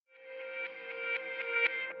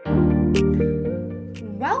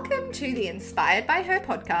Welcome to the Inspired by Her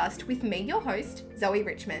podcast with me, your host, Zoe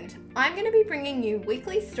Richmond. I'm going to be bringing you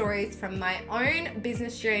weekly stories from my own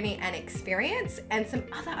business journey and experience and some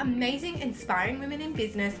other amazing, inspiring women in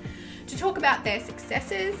business to talk about their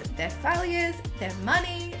successes, their failures, their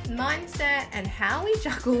money, mindset, and how we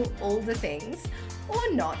juggle all the things,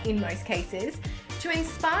 or not in most cases, to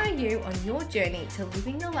inspire you on your journey to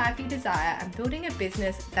living the life you desire and building a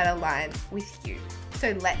business that aligns with you.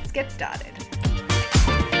 So let's get started.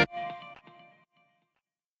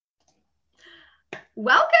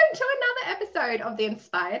 Welcome to another episode of the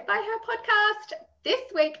Inspired by Her podcast. This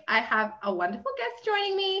week, I have a wonderful guest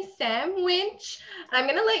joining me, Sam Winch. I'm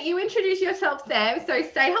going to let you introduce yourself, Sam. So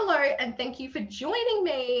say hello and thank you for joining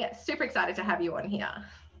me. Super excited to have you on here.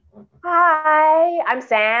 Hi, I'm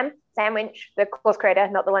Sam Winch, the course creator,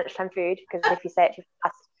 not the lunchtime food, because if you say it too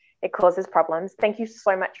fast, it causes problems. Thank you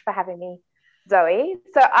so much for having me, Zoe.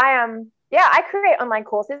 So I create online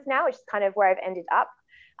courses now, which is kind of where I've ended up.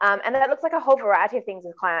 And that looks like a whole variety of things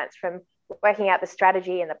with clients, from working out the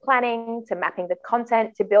strategy and the planning to mapping the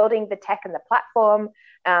content to building the tech and the platform.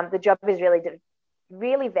 The job is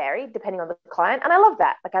really varied depending on the client. And I love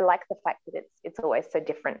that. Like, I like the fact that it's always so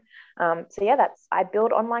different. I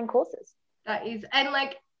build online courses. That is, and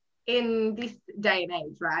like in this day and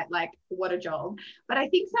age, right? Like, what a job. But I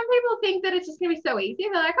think some people think that it's just going to be so easy.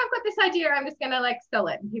 They're like, I've got this idea, I'm just going to like sell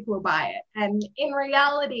it and people will buy it. And in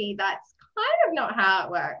reality, that's kind of not how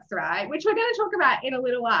it works, right? Which we're going to talk about in a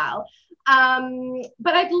little while.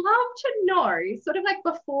 But I'd love to know, sort of like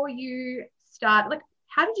before you start, like,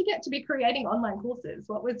 how did you get to be creating online courses?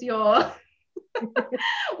 What was your,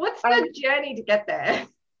 what's the journey to get there?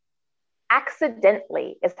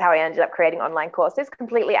 Accidentally is how I ended up creating online courses,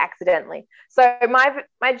 completely accidentally. So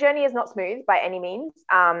my journey is not smooth by any means.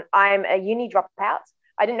 I'm a uni dropout.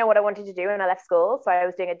 I didn't know what I wanted to do when I left school. So I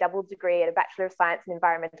was doing a double degree at a Bachelor of Science in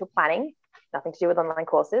Environmental Planning, nothing to do with online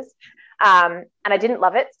courses. And I didn't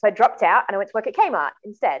love it. So I dropped out and I went to work at Kmart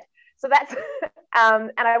instead. So that's,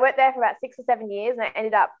 and I worked there for about 6 or 7 years.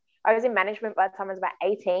 And I was in management by the time I was about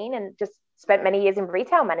 18 and just spent many years in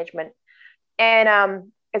retail management.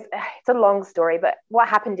 And it's a long story, but what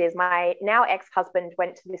happened is my now ex-husband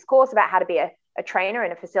went to this course about how to be a trainer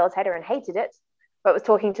and a facilitator and hated it, but was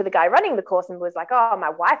talking to the guy running the course and was like, oh, my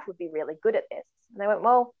wife would be really good at this. And they went,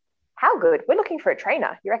 well, how good? We're looking for a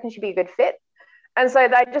trainer. You reckon she'd be a good fit? And so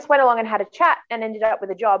they just went along and had a chat and ended up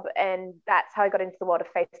with a job. And that's how I got into the world of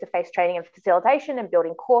face-to-face training and facilitation and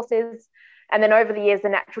building courses. And then over the years, the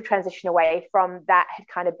natural transition away from that had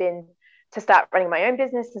kind of been to start running my own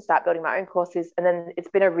business and start building my own courses. And then it's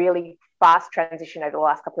been a really fast transition over the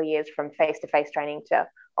last couple of years from face-to-face training to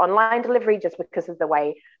online delivery, just because of the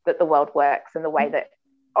way that the world works and the way that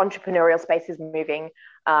entrepreneurial space is moving.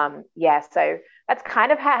 So that's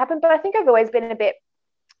kind of how it happened. But I think I've always been a bit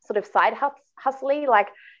sort of side hustly, like,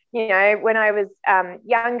 you know, when I was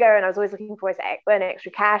younger and I was always looking for ways to earn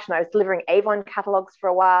extra cash, and I was delivering Avon catalogs for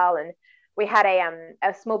a while. And we had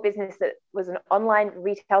a small business that was an online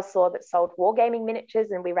retail store that sold wargaming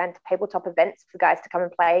miniatures, and we ran tabletop events for guys to come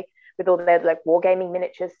and play with all their like wargaming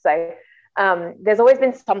miniatures. So there's always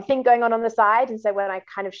been something going on the side. And so when I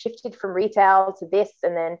kind of shifted from retail to this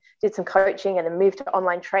and then did some coaching and then moved to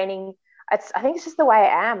online training, I think it's just the way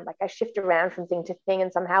I am. Like, I shift around from thing to thing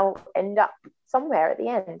and somehow end up somewhere at the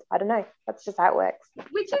end. I don't know. That's just how it works.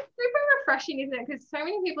 Which is super refreshing, isn't it? Because so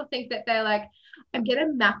many people think that they're like, I'm going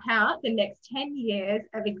to map out the next 10 years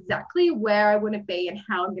of exactly where I want to be and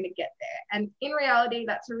how I'm going to get there. And in reality,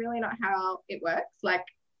 that's really not how it works. Like,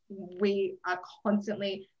 we are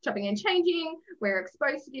constantly chopping and changing. We're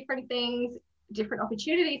exposed to different things, different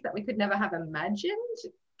opportunities that we could never have imagined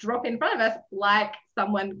drop in front of us, like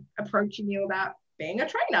someone approaching you about being a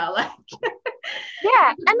trainer. Like,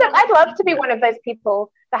 yeah. And look, I'd love to be one of those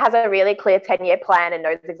people that has a really clear 10-year plan and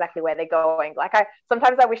knows exactly where they're going. Like,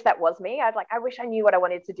 sometimes I wish that was me. I wish I knew what I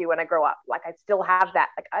wanted to do when I grow up. Like, I still have that.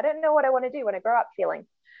 Like, I don't know what I want to do when I grow up feeling.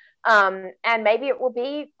 And maybe it will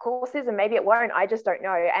be courses and maybe it won't. I just don't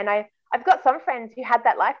know. And I've got some friends who had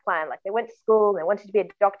that life plan. Like, they went to school and they wanted to be a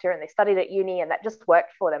doctor and they studied at uni and that just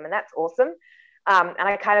worked for them. And that's awesome. And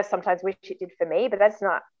I kind of sometimes wish it did for me, but that's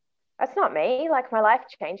not me. Like, my life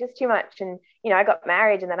changes too much. And, you know, I got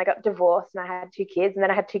married and then I got divorced and I had 2 kids and then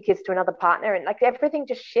I had 2 kids to another partner, and like everything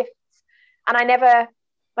just shifts. And I never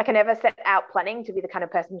set out planning to be the kind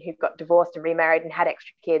of person who got divorced and remarried and had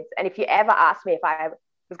extra kids. And if you ever asked me if I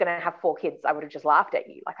was going to have 4 kids, I would have just laughed at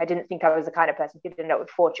you. Like, I didn't think I was the kind of person who didn't know with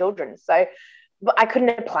 4 children. So, but I couldn't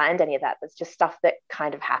have planned any of that. That's just stuff that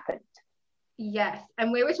kind of happened. Yes.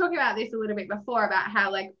 And we were talking about this a little bit before about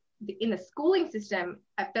how, like, in the schooling system,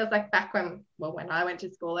 it feels like back when I went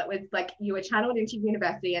to school, it was like you were channeled into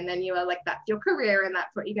university and then you were like, that's your career and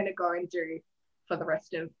that's what you're going to go and do for the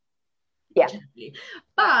rest of eternity.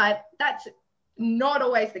 But that's not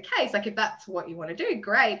always the case. Like if that's what you want to do,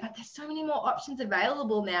 great, but there's so many more options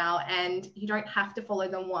available now and you don't have to follow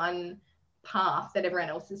the one path that everyone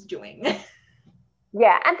else is doing.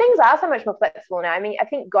 Yeah, and things are so much more flexible now. I mean, I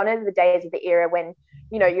think gone are the days of the era when,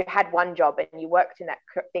 you know, you had one job and you worked in that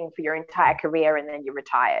thing for your entire career and then you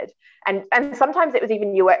retired. And sometimes it was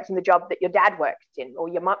even you worked in the job that your dad worked in or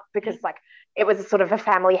your mum, because like it was a sort of a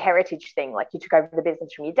family heritage thing, like you took over the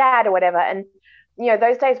business from your dad or whatever. And, you know,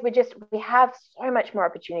 those days we have so much more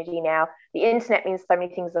opportunity now. The internet means so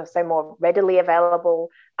many things are so more readily available.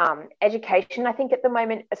 Education, I think at the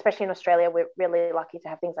moment, especially in Australia, we're really lucky to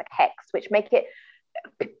have things like HECS, which make it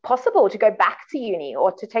possible to go back to uni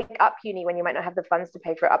or to take up uni when you might not have the funds to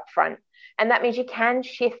pay for it up front. And that means you can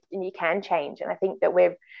shift and you can change. And I think that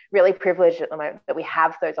we're really privileged at the moment that we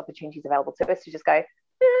have those opportunities available to us to just go,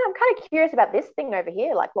 I'm kind of curious about this thing over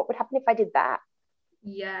here. Like what would happen if I did that?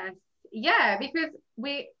 Yes. Yeah, because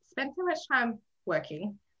we spend so much time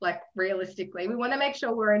working, like realistically, we want to make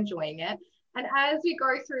sure we're enjoying it. And as we go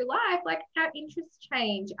through life, like our interests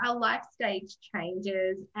change, our life stage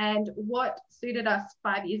changes, and what suited us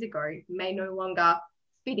 5 years ago may no longer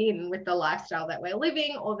fit in with the lifestyle that we're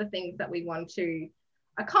living or the things that we want to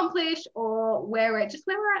accomplish or where we're at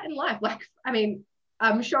in life. Like, I mean,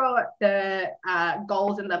 I'm sure the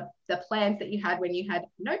goals and the plans that you had when you had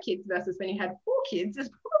no kids versus when you had 4 kids is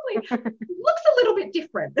probably looks a little bit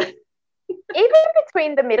different. Even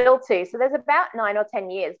between the middle two, so there's about 9 or 10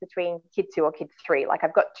 years between kid 2 or kid 3. Like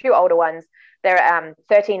I've got 2 older ones, they're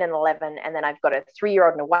 13 and 11, and then I've got a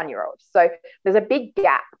 3-year-old and a 1-year-old. So there's a big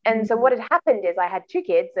gap. And so what had happened is I had 2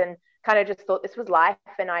 kids and kind of just thought this was life,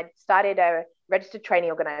 and I started a registered training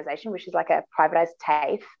organization, which is like a privatized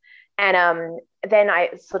TAFE. And then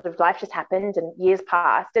life just happened and years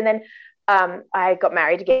passed, and then I got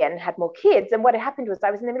married again, had more kids, and what had happened was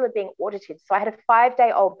I was in the middle of being audited. So I had a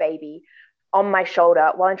 5-day-old baby on my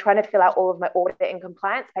shoulder while I'm trying to fill out all of my audit and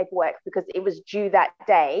compliance paperwork because it was due that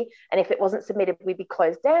day. And if it wasn't submitted, we'd be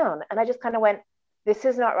closed down. And I just kind of went, this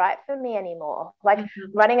is not right for me anymore. Like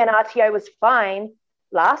running an RTO was fine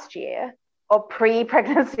last year or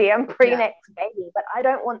pre-pregnancy and pre-next baby, but I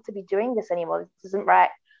don't want to be doing this anymore. This isn't right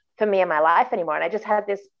for me and my life anymore. And I just had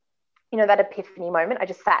this, you know, that epiphany moment. I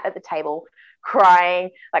just sat at the table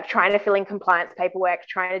crying, like trying to fill in compliance paperwork,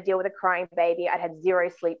 trying to deal with a crying baby. I'd had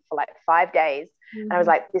 0 sleep for like 5 days. And I was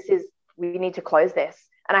like, we need to close this.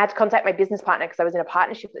 And I had to contact my business partner because I was in a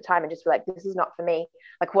partnership at the time and just be like, this is not for me.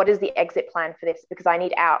 Like, what is the exit plan for this? Because I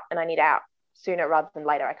need out, and I need out sooner rather than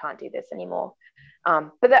later. I can't do this anymore.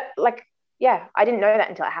 But that, like, yeah, I didn't know that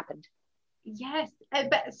until it happened. Yes.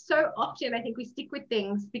 But so often I think we stick with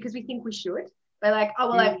things because we think we should. We're like, oh,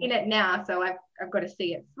 well, I'm in it now, so I've got to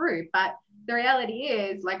see it through. But the reality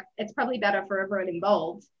is, like, it's probably better for everyone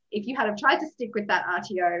involved. If you had have tried to stick with that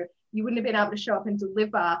RTO, you wouldn't have been able to show up and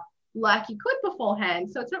deliver like you could beforehand.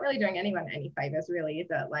 So it's not really doing anyone any favors, really, is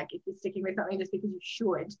it? Like, if you're sticking with something just because you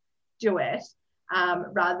should do it,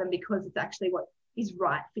 rather than because it's actually what is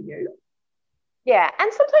right for you. Yeah,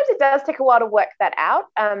 and sometimes it does take a while to work that out.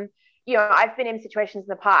 You know, I've been in situations in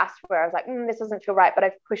the past where I was like, this doesn't feel right, but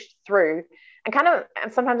I've pushed through, and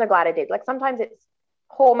sometimes I'm glad I did. Like sometimes it's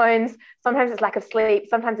hormones, sometimes it's lack of sleep,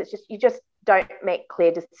 sometimes it's just, you just don't make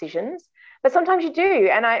clear decisions, but sometimes you do.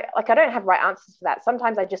 And I don't have right answers for that.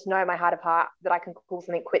 Sometimes I just know in my heart of heart that I can call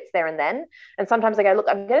something quits there and then. And sometimes I go, look,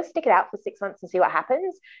 I'm going to stick it out for 6 months and see what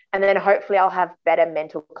happens. And then hopefully I'll have better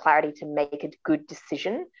mental clarity to make a good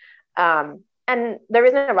decision. And there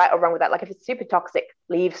isn't a right or wrong with that. Like if it's super toxic,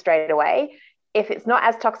 leave straight away. If it's not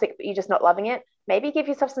as toxic, but you're just not loving it, maybe give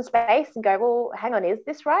yourself some space and go, well, hang on, is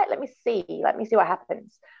this right? Let me see what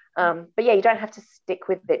happens. But yeah, you don't have to stick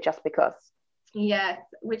with it just because. Yes,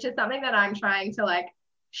 which is something that I'm trying to like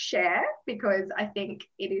share, because I think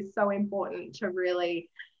it is so important to really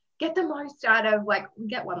get the most out of, like, we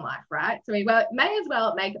get one life, right? So we may as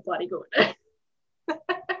well make it bloody good.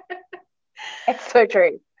 It's so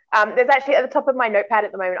true. There's actually at the top of my notepad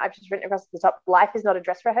at the moment, I've just written across the top, life is not a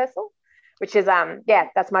dress rehearsal, which is,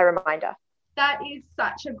 that's my reminder. That is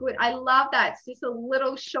such a good, I love that. It's just a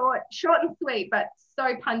little short and sweet, but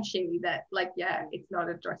so punchy that, like, yeah, it's not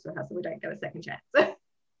a dress rehearsal. We don't get a second chance.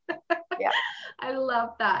 Yeah. I love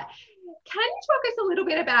that. Can you talk us a little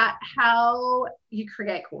bit about how you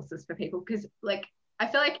create courses for people? Because, like, I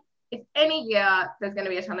feel like if any year there's going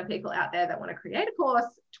to be a ton of people out there that want to create a course,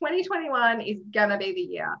 2021 is going to be the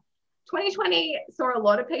year. 2020 saw a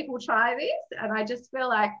lot of people try this, and I just feel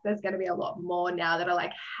like there's going to be a lot more now that are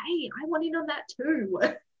like, hey, I want in on that too.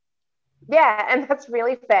 Yeah, and that's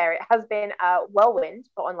really fair. It has been a whirlwind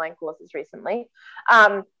for online courses recently.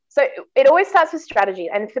 So it always starts with strategy.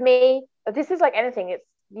 And for me, this is like anything. It's,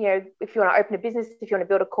 you know, if you want to open a business, if you want to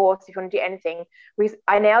build a course, if you want to do anything,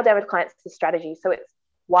 I nail down with clients the strategy. So it's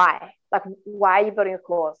why. Like, why are you building a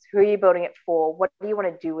course? Who are you building it for? What do you want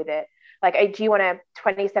to do with it? Like, do you want a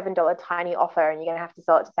 $27 tiny offer and you're going to have to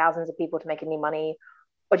sell it to thousands of people to make any money?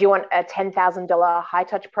 Or do you want a $10,000 high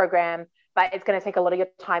touch program, but it's going to take a lot of your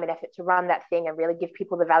time and effort to run that thing and really give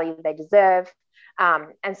people the value they deserve?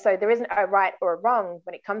 And so there isn't a right or a wrong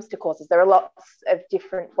when it comes to courses. There are lots of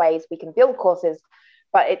different ways we can build courses,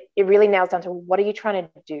 but it really nails down to, what are you trying to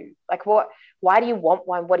do? Like, why do you want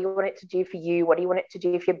one? What do you want it to do for you? What do you want it to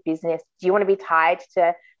do for your business? Do you want to be tied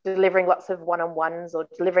to delivering lots of one-on-ones or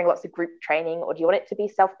delivering lots of group training? Or do you want it to be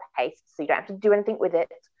self-paced so you don't have to do anything with it?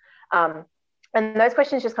 And those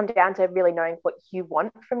questions just come down to really knowing what you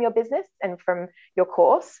want from your business and from your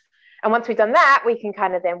course. And once we've done that, we can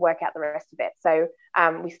kind of then work out the rest of it. So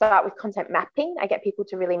we start with content mapping. I get people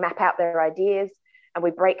to really map out their ideas, and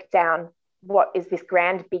we break down what is this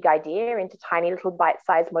grand big idea into tiny little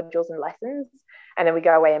bite-sized modules and lessons. And then we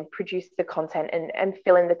go away and produce the content and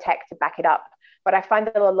fill in the tech to back it up. But I find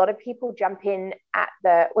that a lot of people jump in at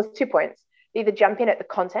there's 2 points. They either jump in at the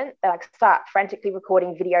content, they like start frantically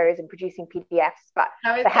recording videos and producing PDFs, but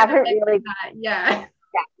they haven't really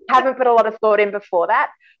haven't put a lot of thought in before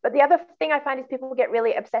that. But the other thing I find is people get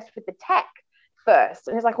really obsessed with the tech first,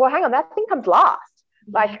 and it's like, well, hang on, that thing comes last.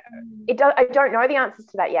 Like, I don't know the answers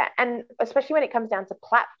to that yet. And especially when it comes down to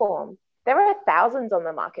platform, there are thousands on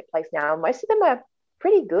the marketplace now, and most of them are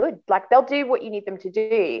pretty good. Like, they'll do what you need them to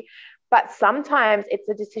do, but sometimes it's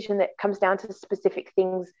a decision that comes down to specific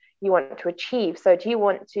things you want to achieve. So do you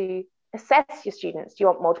want to assess your students? Do you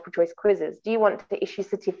want multiple choice quizzes? Do you want to issue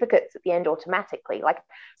certificates at the end automatically? Like,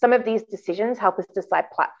 some of these decisions help us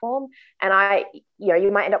decide platform. And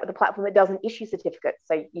you might end up with a platform that doesn't issue certificates.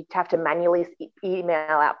 So you have to manually email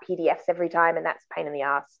out PDFs every time, and that's a pain in the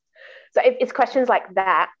ass. So it's questions like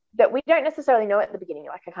that we don't necessarily know at the beginning.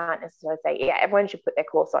 Like, I can't necessarily say, yeah, everyone should put their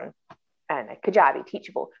course on, I don't know, Kajabi,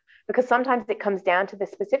 Teachable, because sometimes it comes down to the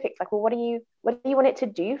specifics. Like, well, what do you want it to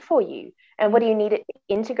do for you? And what do you need it to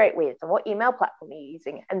integrate with? And what email platform are you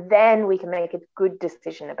using? And then we can make a good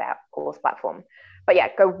decision about course platform. But yeah,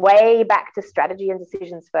 go way back to strategy and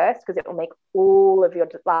decisions first, because it will make all of your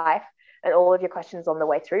life and all of your questions on the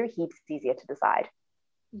way through heaps easier to decide.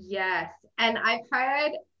 Yes. And I've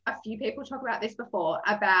heard a few people talk about this before,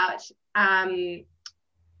 about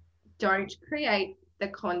don't create the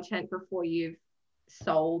content before you've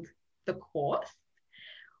sold the course.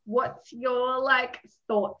 What's your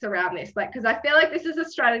thoughts around this? Because I feel like this is a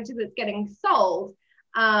strategy that's getting sold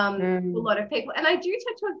a lot of people, and I do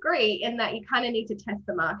tend to agree in that you kind of need to test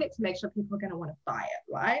the market to make sure people are going to want to buy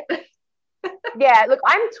it, right? Yeah, look,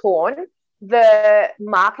 I'm torn. The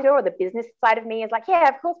marketer or the business side of me is like, yeah,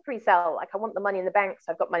 of course, pre-sell. Like, I want the money in the bank,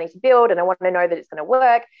 so I've got money to build and I want to know that it's going to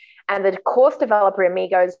work. And the course developer in me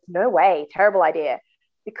goes, no way, terrible idea,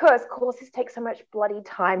 because courses take so much bloody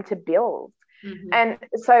time to build. And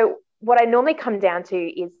so what I normally come down to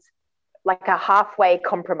is like a halfway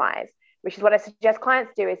compromise, which is what I suggest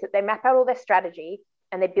clients do, is that they map out all their strategy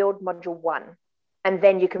and they build module 1, and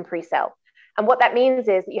then you can pre-sell. And what that means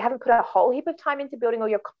is that you haven't put a whole heap of time into building all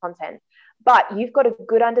your content, but you've got a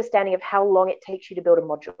good understanding of how long it takes you to build a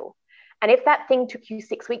module. And if that thing took you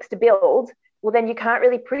 6 weeks to build, well, then you can't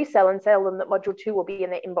really pre-sell and sell them that module 2 will be in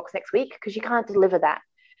their inbox next week, because you can't deliver that.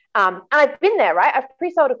 And I've been there, right? I've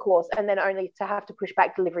pre-sold a course and then only to have to push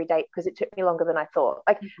back delivery date because it took me longer than I thought.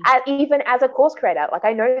 Even as a course creator,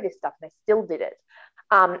 I know this stuff and I still did it.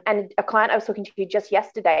 And a client I was talking to just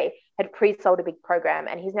yesterday had pre-sold a big program,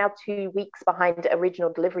 and he's now 2 weeks behind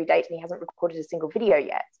original delivery date, and he hasn't recorded a single video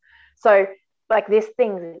yet. So this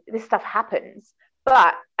stuff happens,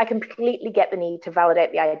 but I completely get the need to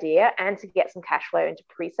validate the idea and to get some cash flow into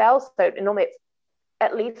pre-sales. So normally it's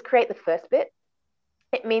at least create the first bit.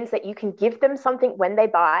 It means that you can give them something when they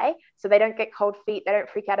buy, so they don't get cold feet, they don't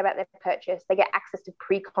freak out about their purchase, they get access to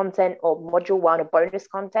pre-content or module 1 or bonus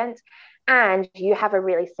content, and you have a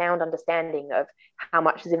really sound understanding of how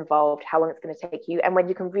much is involved, how long it's going to take you, and when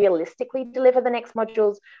you can realistically deliver the next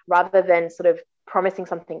modules, rather than sort of promising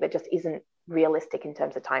something that just isn't realistic in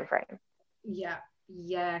terms of time frame. Yeah,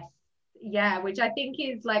 which I think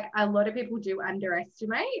is a lot of people do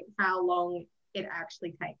underestimate how long it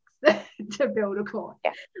actually takes to build a course.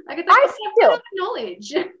 Yeah. It's a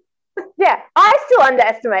knowledge. Yeah, I still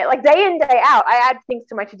underestimate. Like day in, day out, I add things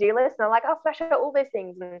to my to-do list and I'm like, I'll smash out all those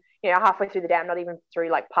things. And, halfway through the day, I'm not even through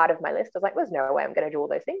like part of my list. I was like, there's no way I'm going to do all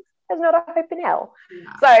those things. There's not a hope in hell.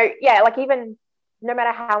 Yeah. So, yeah, like even no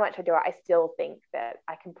matter how much I do it, I still think that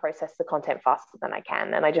I can process the content faster than I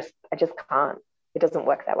can. And I just can't. It doesn't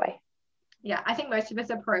work that way. Yeah, I think most of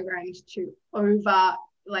us are programmed to over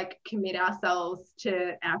commit ourselves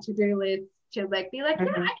to our to-do list, to be like,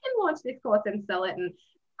 yeah, I can launch this course and sell it and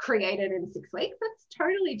create it in 6 weeks. That's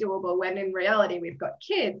totally doable, when in reality we've got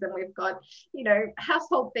kids and we've got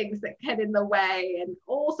household things that get in the way and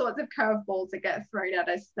all sorts of curveballs that get thrown at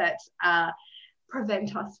us that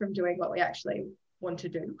prevent us from doing what we actually want to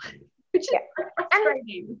do, which is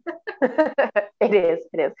frustrating. It is.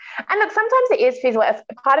 And look, sometimes it is feasible.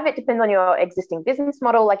 Part of it depends on your existing business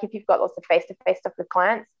model. Like if you've got lots of face-to-face stuff with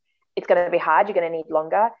clients, it's going to be hard. You're going to need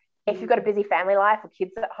longer. If you've got a busy family life or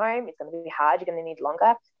kids at home, it's going to be hard. You're going to need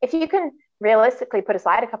longer. If you can realistically put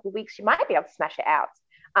aside a couple of weeks, you might be able to smash it out.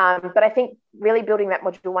 But I think really building that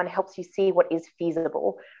module 1 helps you see what is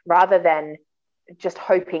feasible rather than just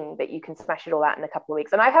hoping that you can smash it all out in a couple of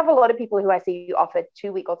weeks. And I have a lot of people who I see offer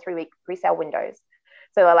 2-week or 3-week pre-sale windows.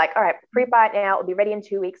 So they're like, all right, pre-buy it now, it'll be ready in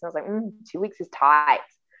 2 weeks. And I was like, 2 weeks is tight.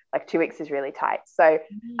 Like 2 weeks is really tight. So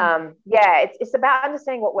it's about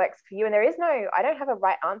understanding what works for you. And I don't have a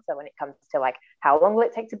right answer when it comes to like, how long will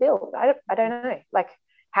it take to build? I don't know. Like,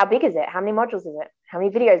 how big is it? How many modules is it? How many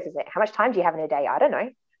videos is it? How much time do you have in a day? I don't know.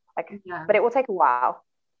 But it will take a while.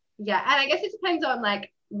 Yeah. And I guess it depends on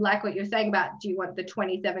like what you're saying about, do you want the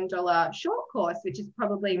 $27 short course, which is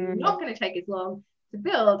probably not going to take as long to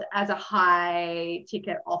build as a high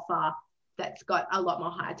ticket offer that's got a lot more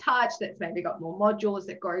high touch, that's maybe got more modules,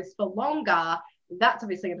 that goes for longer. That's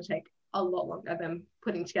obviously going to take a lot longer than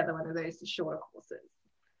putting together one of those shorter courses.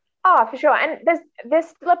 Oh, for sure. And there's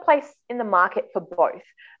still a place in the market for both.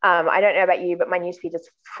 I don't know about you, but my newsfeed is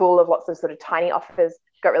full of lots of sort of tiny offers.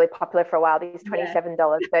 Got really popular for a while, these $27,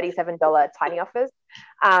 $37 tiny offers.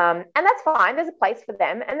 And that's fine. There's a place for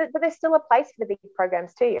them. But there's still a place for the big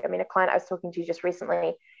programs too. I mean, a client I was talking to just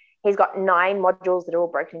recently, he's got 9 modules that are all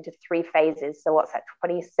broken into 3 phases. So what's that?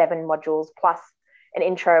 27 modules plus an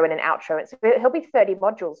intro and an outro. He'll be 30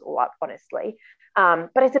 modules all up, honestly.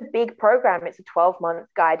 But it's a big program. It's a 12-month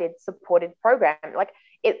guided, supported program.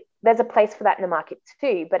 There's a place for that in the market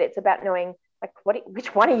too, but it's about knowing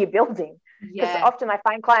which one are you building? Because often I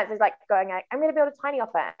find clients is like going, I'm going to build a tiny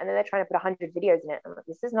offer, and then they're trying to put 100 videos in it. I'm like,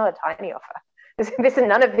 this is not a tiny offer.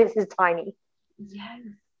 None of this is tiny.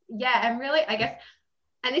 Yeah, and really, I guess,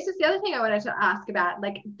 and this is the other thing I wanted to ask about,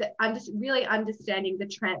 really understanding the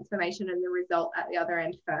transformation and the result at the other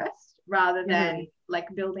end first, rather than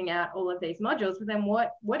building out all of these modules. But then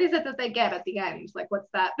what is it that they get at the end? Like, what's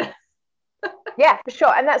that? Yeah, for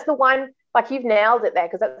sure. And that's the one, you've nailed it there,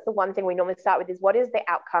 because that's the one thing we normally start with is, what is the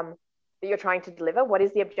outcome that you're trying to deliver? What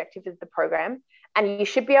is the objective of the program? And you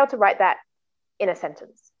should be able to write that in a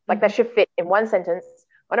sentence. That should fit in one sentence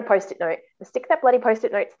on a Post-it note, and stick that bloody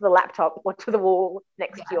Post-it note to the laptop or to the wall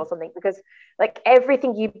next to you or something, because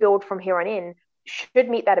everything you build from here on in should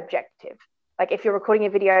meet that objective. If you're recording a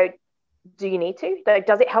video, do you need to?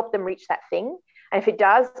 Does it help them reach that thing? And if it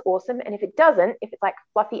does, awesome. And if it doesn't, if it's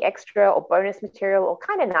fluffy extra or bonus material or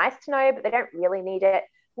kind of nice to know, but they don't really need it,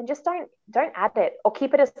 then just don't add it, or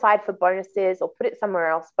keep it aside for bonuses or put it somewhere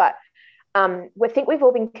else. But we think we've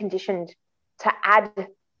all been conditioned to add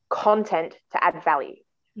content to add value,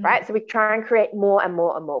 right? So we try and create more and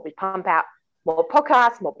more and more. We pump out more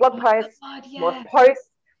podcasts, more blog posts, more posts.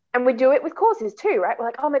 And we do it with courses too, right? We're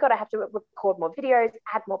like, oh my God, I have to record more videos,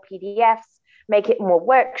 add more PDFs, make it more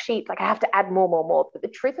worksheets. I have to add more. But the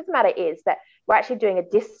truth of the matter is that we're actually doing a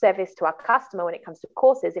disservice to our customer when it comes to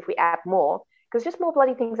courses if we add more, because just more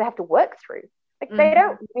bloody things they have to work through. They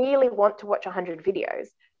don't really want to watch 100 videos.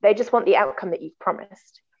 They just want the outcome that you've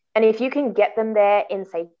promised. And if you can get them there in,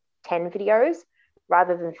 say, 10 videos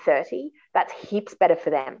rather than 30, that's heaps better for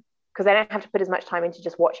them, because they don't have to put as much time into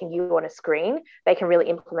just watching you on a screen. They can really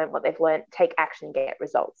implement what they've learned, take action, get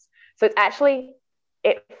results. So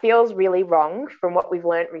it feels really wrong from what we've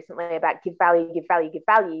learned recently about give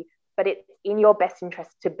value, but it's in your best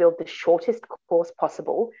interest to build the shortest course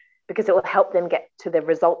possible, because it will help them get to the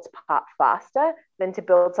results part faster than to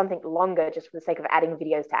build something longer just for the sake of adding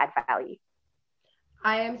videos to add value.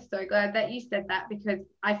 I am so glad that you said that, because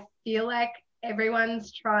I feel like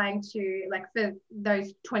everyone's trying to, for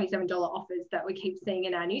those $27 offers that we keep seeing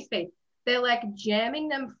in our newsfeed, they're jamming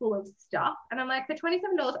them full of stuff. And I'm like, for $27,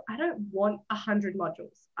 I don't want 100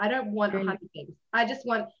 modules. I don't want 100 things. I just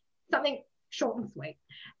want something short and sweet.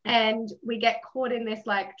 And we get caught in this,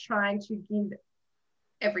 trying to give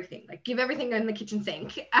everything, like give everything in the kitchen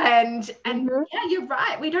sink. And yeah, you're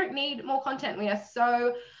right. We don't need more content. We are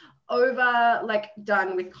so over like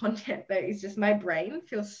done with content that is just, my brain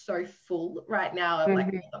feels so full right now.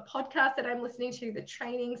 Like the podcast that I'm listening to, the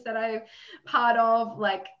trainings that I'm part of,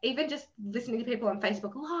 like even just listening to people on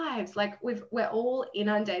Facebook Lives, like we're all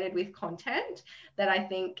inundated with content that I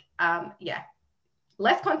think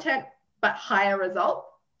less content but higher result,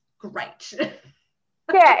 great.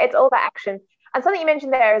 Yeah, it's all about action. And something you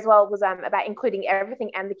mentioned there as well was about including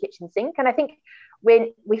everything and the kitchen sink. And I think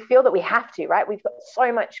when we feel that we have to, right, we've got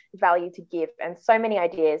so much value to give and so many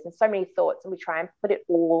ideas and so many thoughts, and we try and put it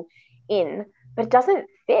all in, but it doesn't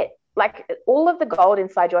fit. Like all of the gold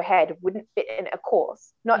inside your head wouldn't fit in a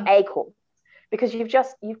course, not a course, because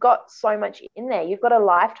you've got so much in there. You've got a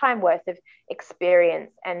lifetime worth of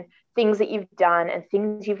experience and things that you've done and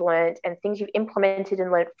things you've learned and things you've implemented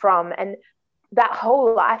and learned from. And that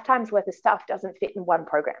whole lifetime's worth of stuff doesn't fit in one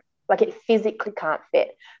program. Like it physically can't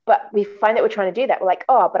fit. But we find that we're trying to do that. We're like,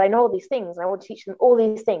 oh, but I know all these things and I want to teach them all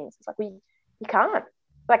these things. It's like, you can't.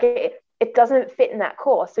 Like it doesn't fit in that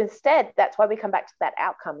course. So instead, that's why we come back to that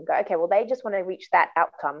outcome and go, okay, well, they just want to reach that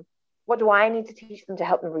outcome. What do I need to teach them to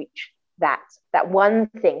help them reach that one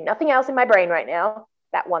thing? Nothing else in my brain right now,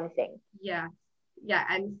 that one thing. Yeah.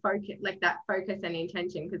 And focus, like that focus and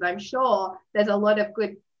intention, because I'm sure there's a lot of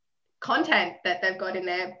good content that they've got in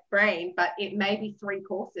their brain, but it may be 3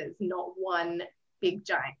 courses, not one big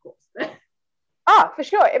giant course. Oh, for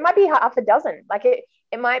sure. It might be half a dozen. Like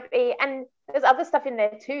it might be, and there's other stuff in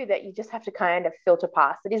there too that you just have to kind of filter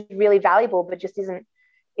past. That is really valuable, but just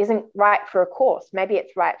isn't right for a course. Maybe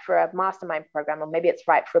it's right for a mastermind program, or maybe it's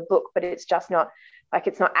right for a book, but it's just not, like,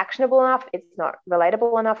 it's not actionable enough. It's not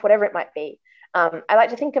relatable enough, whatever it might be. I like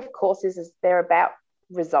to think of courses as they're about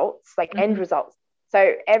results, like end results.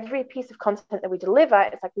 So every piece of content that we deliver,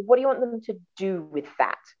 it's like, well, what do you want them to do with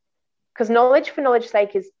that? Because knowledge for knowledge's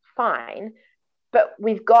sake is fine, but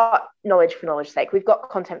we've got knowledge for knowledge's sake. We've got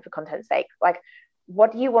content for content's sake. Like,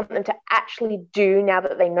 what do you want them to actually do now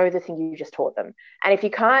that they know the thing you just taught them? And if you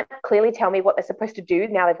can't clearly tell me what they're supposed to do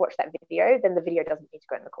now they've watched that video, then the video doesn't need to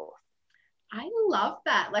go in the course. I love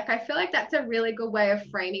that. Like, I feel like that's a really good way of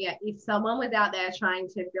framing it. If someone was out there trying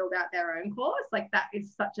to build out their own course, like that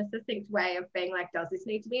is such a succinct way of being like, does this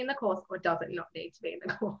need to be in the course or does it not need to be in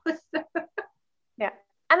the course? Yeah.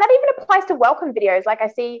 And that even applies to welcome videos. Like I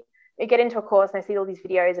see, you get into a course and I see all these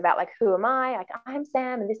videos about like, who am I? Like, I'm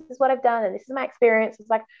Sam and this is what I've done and this is my experience. It's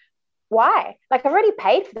like, why? Like, I've already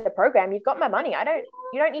paid for the program. You've got my money.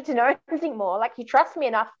 You don't need to know anything more. Like, you trust me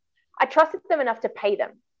enough. I trusted them enough to pay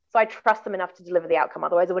them. So I trust them enough to deliver the outcome.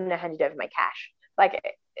 Otherwise, I wouldn't have handed over my cash. Like,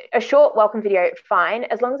 a short welcome video, fine,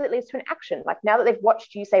 as long as it leads to an action. Like, now that they've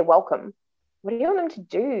watched you say welcome, what do you want them to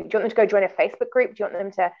do? Do you want them to go join a Facebook group? Do you want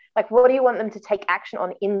them to, like, what do you want them to take action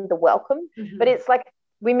on in the welcome? But it's like,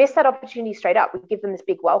 we miss that opportunity straight up. We give them this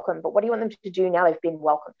big welcome, but what do you want them to do now they've been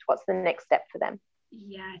welcomed? What's the next step for them?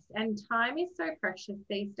 Yes, and time is so precious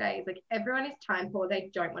these days. Like, everyone is time poor.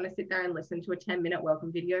 They don't want to sit there and listen to a 10-minute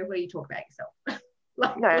welcome video where you talk about yourself.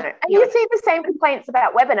 No. And you see the same complaints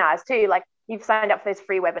about webinars too. Like, you've signed up for those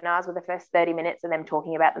free webinars with the first 30 minutes of them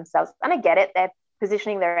talking about themselves. And I get it. They're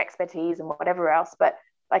positioning their expertise and whatever else. But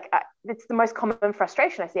like, it's the most common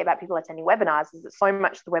frustration I see about people attending webinars is that so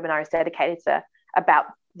much of the webinar is dedicated to about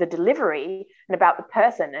the delivery and about the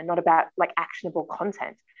person and not about like actionable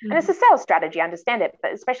content. And it's a sales strategy, I understand it,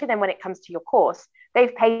 but especially then when it comes to your course,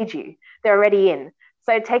 they've paid you, they're already in.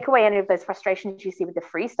 So take away any of those frustrations you see with the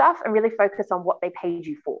free stuff and really focus on what they paid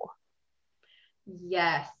you for.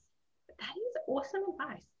 Yes, that is awesome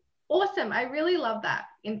advice. Awesome. I really love that.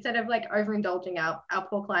 Instead of like overindulging our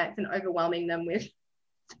poor clients and overwhelming them with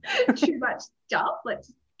too much stuff,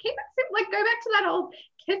 let's keep it simple. Like, go back to that old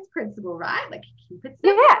KISS principle, right? Like, keep it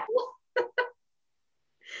simple. Yeah.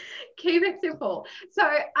 Keep it simple. So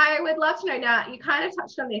I would love to know now, you kind of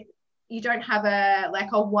touched on this. You don't have a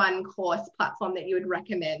one course platform that you would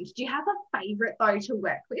recommend. Do you have a favorite though to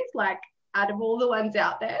work with, like out of all the ones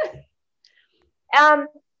out there?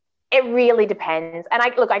 It really depends. And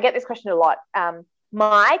I get this question a lot.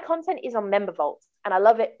 My content is on Member Vault and I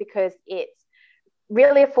love it because it's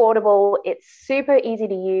really affordable. It's super easy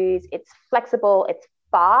to use. It's flexible. It's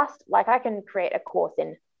fast. Like, I can create a course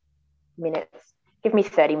in minutes. Give me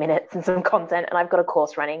 30 minutes and some content and I've got a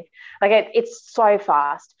course running. Like, it's so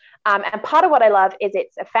fast. And part of what I love is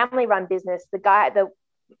it's a family run business. The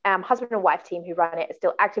husband and wife team who run it are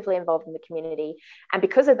still actively involved in the community. And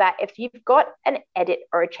because of that, if you've got an edit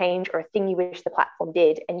or a change or a thing you wish the platform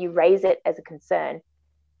did and you raise it as a concern,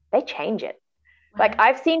 they change it. Wow. Like,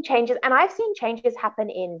 I've seen changes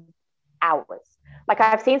happen in hours. Like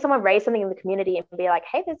I've seen someone raise something in the community and be like,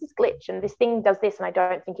 hey, there's this glitch and this thing does this and I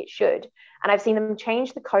don't think it should. And I've seen them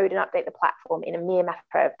change the code and update the platform in a mere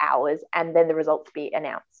matter of hours and then the results be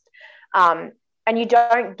announced. And you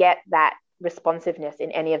don't get that responsiveness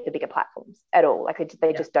in any of the bigger platforms at all. Like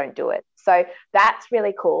they just don't do it. So that's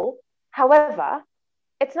really cool. However,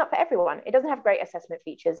 it's not for everyone. It doesn't have great assessment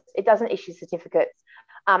features. It doesn't issue certificates.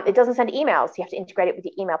 It doesn't send emails. You have to integrate it with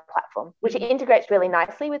your email platform, which it integrates really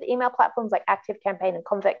nicely with email platforms like ActiveCampaign and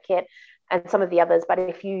ConvertKit and some of the others. But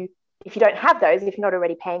if you don't have those, if you're not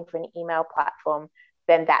already paying for an email platform,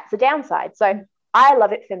 then that's a downside. So I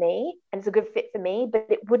love it for me and it's a good fit for me, but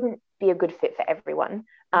it wouldn't be a good fit for everyone.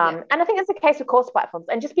 And I think it's the case with course platforms.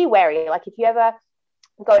 And just be wary. Like if you ever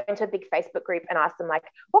go into a big Facebook group and ask them like,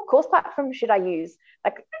 what course platform should I use?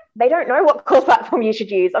 Like they don't know what course platform you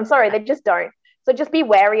should use. I'm sorry, they just don't. So just be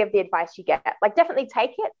wary of the advice you get. Like definitely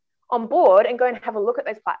take it on board and go and have a look at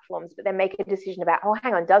those platforms, but then make a decision about, oh,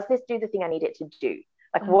 hang on, does this do the thing I need it to do?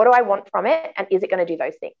 Like what do I want from it? And is it going to do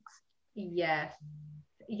those things? Yes.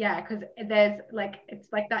 Yeah, because there's like, it's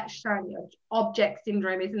like that shiny object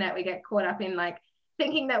syndrome, isn't it? We get caught up in like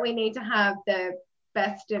thinking that we need to have the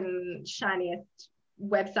best and shiniest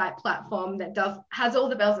website platform that has all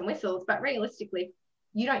the bells and whistles, but realistically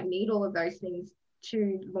you don't need all of those things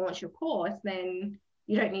to launch your course. Then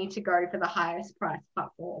you don't need to go for the highest price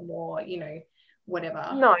platform or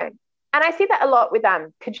whatever. No. And I see that a lot with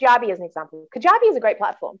Kajabi as an example. Kajabi is a great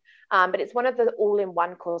platform, but it's one of the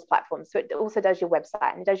all-in-one course platforms. So it also does your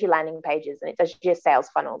website and it does your landing pages and it does your sales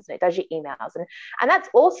funnels and it does your emails. And that's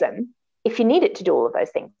awesome if you need it to do all of those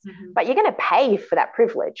things. But you're going to pay for that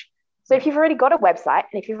privilege. So if you've already got a website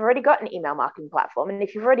and if you've already got an email marketing platform and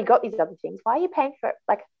if you've already got these other things, why are you paying for it?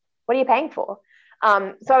 Like, what are you paying for?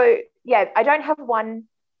 So yeah, I don't have one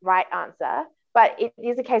right answer, but it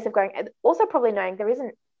is a case of going, also probably knowing there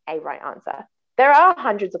isn't a right answer. There are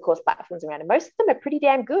hundreds of course platforms around and most of them are pretty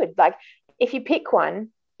damn good. Like if you pick one,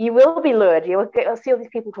 you will be lured. You'll see all these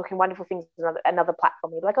people talking wonderful things on another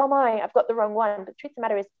platform. You'll be like, oh my, I've got the wrong one. But the truth of the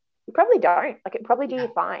matter is you probably don't. Like it probably do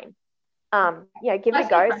you fine. Give it a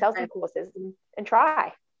go, sell some courses and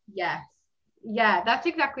try. Yes. Yeah, that's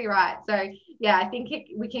exactly right. So yeah, I think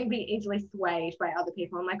we can be easily swayed by other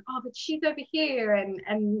people. I'm like, oh, but she's over here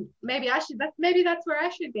and maybe that's where I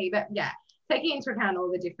should be. But yeah, taking into account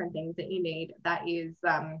all the different things that you need, that is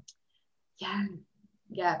the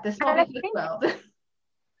small business world.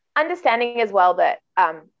 Understanding as well that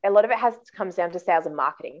a lot of it comes down to sales and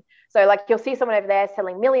marketing. So like you'll see someone over there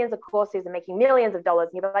selling millions of courses and making millions of dollars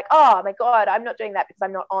and you're like, oh my God, I'm not doing that because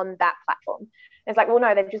I'm not on that platform. And it's like, well,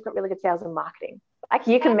 no, they've just got really good sales and marketing. Like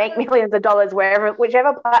you can make millions of dollars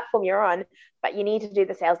whichever platform you're on, but you need to do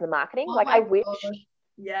the sales and the marketing. Oh like I wish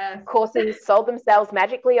courses sold themselves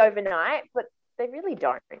magically overnight, but they really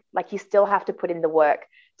don't. Like you still have to put in the work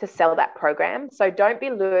to sell that program. So don't be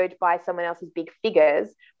lured by someone else's big figures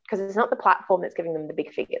because it's not the platform that's giving them the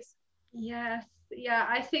big figures. Yes. Yeah,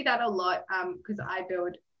 I see that a lot because I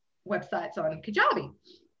build websites on Kajabi.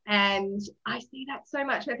 And I see that so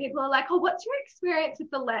much where people are like, oh, what's your experience with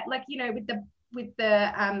with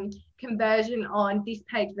the conversion on this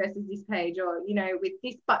page versus this page, or, with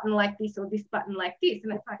this button like this or this button like this.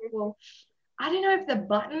 And it's like, well, I don't know if the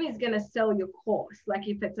button is going to sell your course. Like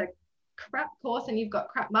if it's a crap course and you've got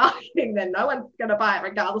crap marketing, then no one's going to buy it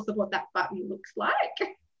regardless of what that button looks like.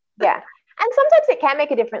 Yeah. And sometimes it can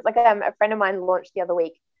make a difference. Like a friend of mine launched the other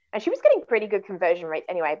week and she was getting pretty good conversion rates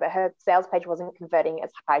anyway, but her sales page wasn't converting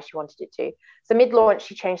as high as she wanted it to. So mid-launch,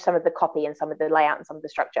 she changed some of the copy and some of the layout and some of the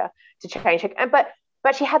structure to change it.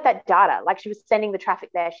 But she had that data, like she was sending the traffic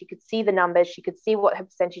there. She could see the numbers. She could see what her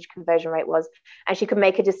percentage conversion rate was, and she could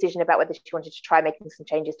make a decision about whether she wanted to try making some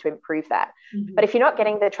changes to improve that. Mm-hmm. But if you're not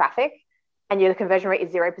getting the traffic and your conversion rate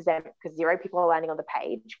is 0% because 0 people are landing on the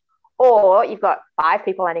page, or you've got 5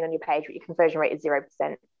 people landing on your page, but your conversion rate is 0%,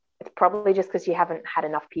 it's probably just because you haven't had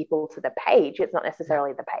enough people to the page. It's not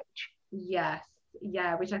necessarily the page. Yes.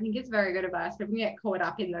 Yeah, which I think is very good advice. People get caught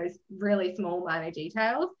up in those really small, minor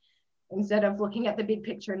details instead of looking at the big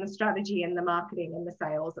picture and the strategy and the marketing and the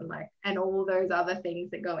sales and all those other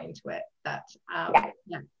things that go into it. That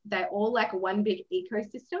they're all like one big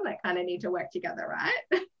ecosystem that kind of need to work together,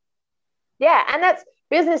 right? Yeah, and that's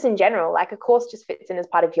business in general. Like a course just fits in as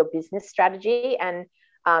part of your business strategy, and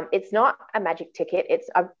it's not a magic ticket.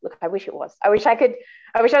 Look, I wish it was. I wish I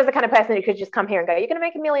was the kind of person who could just come here and go, you're going to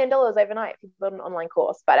make $1 million overnight if you build an online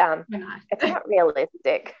course. But it's not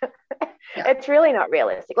realistic. Yeah. It's really not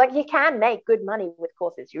realistic. Like you can make good money with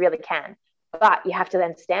courses, you really can, but you have to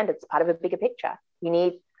then stand it's part of a bigger picture. You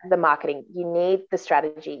need the marketing. You need the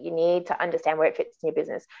strategy. You need to understand where it fits in your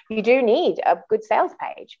business. You do need a good sales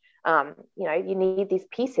page. You need these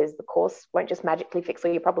pieces. The course won't just magically fix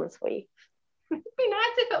all your problems for you. It'd be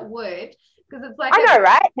nice if it would, because it's like I know,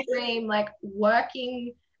 right? Dream, like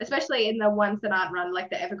working, especially in the ones that aren't run, like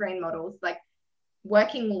the evergreen models, like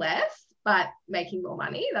working less but making more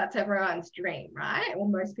money. That's everyone's dream, right? Or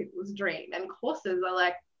most people's dream. And courses are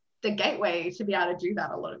like the gateway to be able to do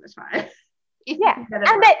that a lot of the time. And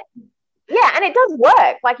it does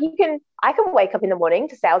work. Like I can wake up in the morning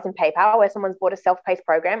to sales in PayPal where someone's bought a self-paced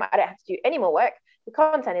program. I don't have to do any more work. The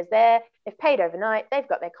content is there. They've paid overnight. They've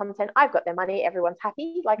got their content. I've got their money. Everyone's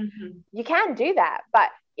happy. Like you can do that,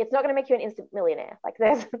 but it's not going to make you an instant millionaire. Like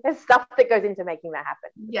there's stuff that goes into making that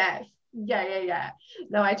happen. Yes. Yeah.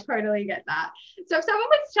 No, I totally get that. So if someone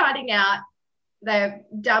was starting out, they're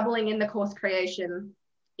dabbling in the course creation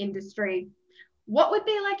industry, what would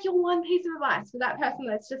be like your one piece of advice for that person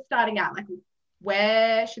that's just starting out? Like,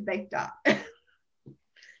 where should they start?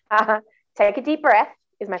 Take a deep breath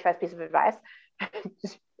is my first piece of advice.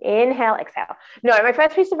 Just inhale, exhale. No, my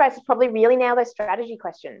first piece of advice is probably really nail those strategy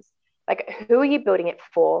questions. Like, who are you building it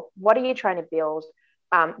for? What are you trying to build?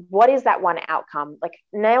 What is that one outcome? Like,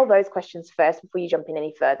 nail those questions first before you jump in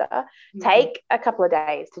any further. Take a couple of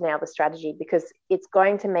days to nail the strategy, because it's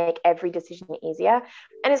going to make every decision easier,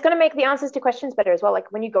 and it's going to make the answers to questions better as well.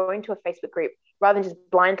 Like when you go into a Facebook group, rather than just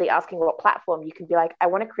blindly asking what platform, you can be like, I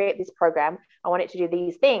want to create this program. I want it to do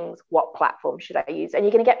these things. What platform should I use? And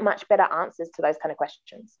you're going to get much better answers to those kind of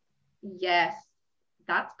questions. Yes,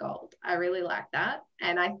 that's gold. I really like that.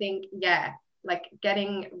 And I think, like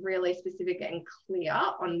getting really specific and clear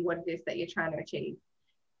on what it is that you're trying to achieve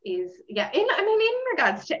is, in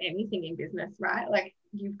regards to anything in business, right? Like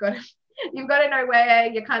you've got to know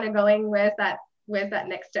where you're kind of going, where's that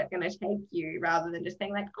next step going to take you, rather than just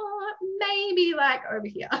saying like, oh, maybe like over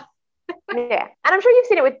here. Yeah. And I'm sure you've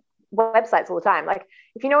seen it with websites all the time. Like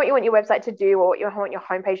if you know what you want your website to do or what you want your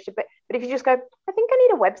homepage to be, but if you just go, I think I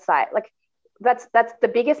need a website, like that's the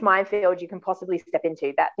biggest minefield you can possibly step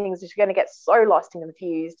into. That thing's just going to get so lost and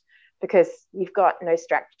confused because you've got no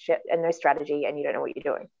structure and no strategy and you don't know what you're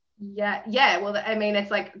doing. Yeah. Well, I mean,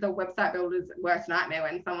 it's like the website builder's worst nightmare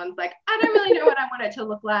when someone's like, I don't really know what I want it to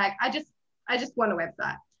look like. I just want a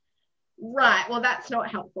website. Right. Well, that's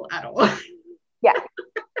not helpful at all. Yeah.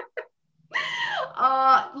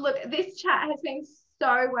 Look, this chat has been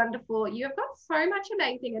so wonderful. You've got so much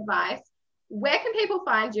amazing advice. Where can people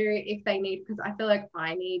find you if they need, because I feel like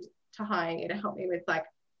I need to hire you to help me with like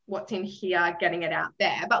what's in here, getting it out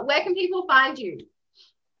there. But where can people find you?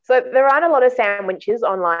 So there aren't a lot of sandwiches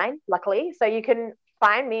online, luckily. So you can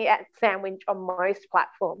find me at Sandwich on most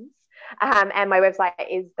platforms. And my website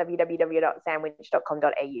is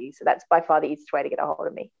www.sandwich.com.au. So that's by far the easiest way to get a hold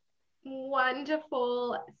of me.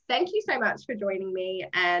 Wonderful. Thank you so much for joining me.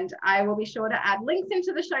 And I will be sure to add links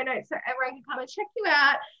into the show notes so everyone can come and check you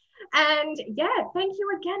out. And thank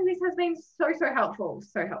you again. This has been so helpful.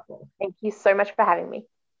 So helpful. Thank you so much for having me.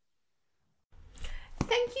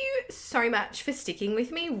 Thank you so much for sticking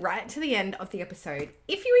with me right to the end of the episode.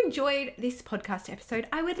 If you enjoyed this podcast episode,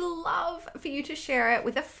 I would love for you to share it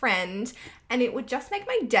with a friend, and it would just make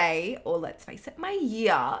my day, or let's face it, my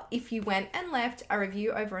year, if you went and left a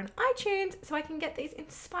review over on iTunes so I can get these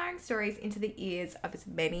inspiring stories into the ears of as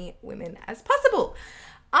many women as possible.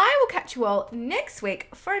 I will catch you all next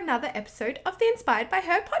week for another episode of the Inspired by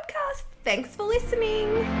Her podcast. Thanks for listening.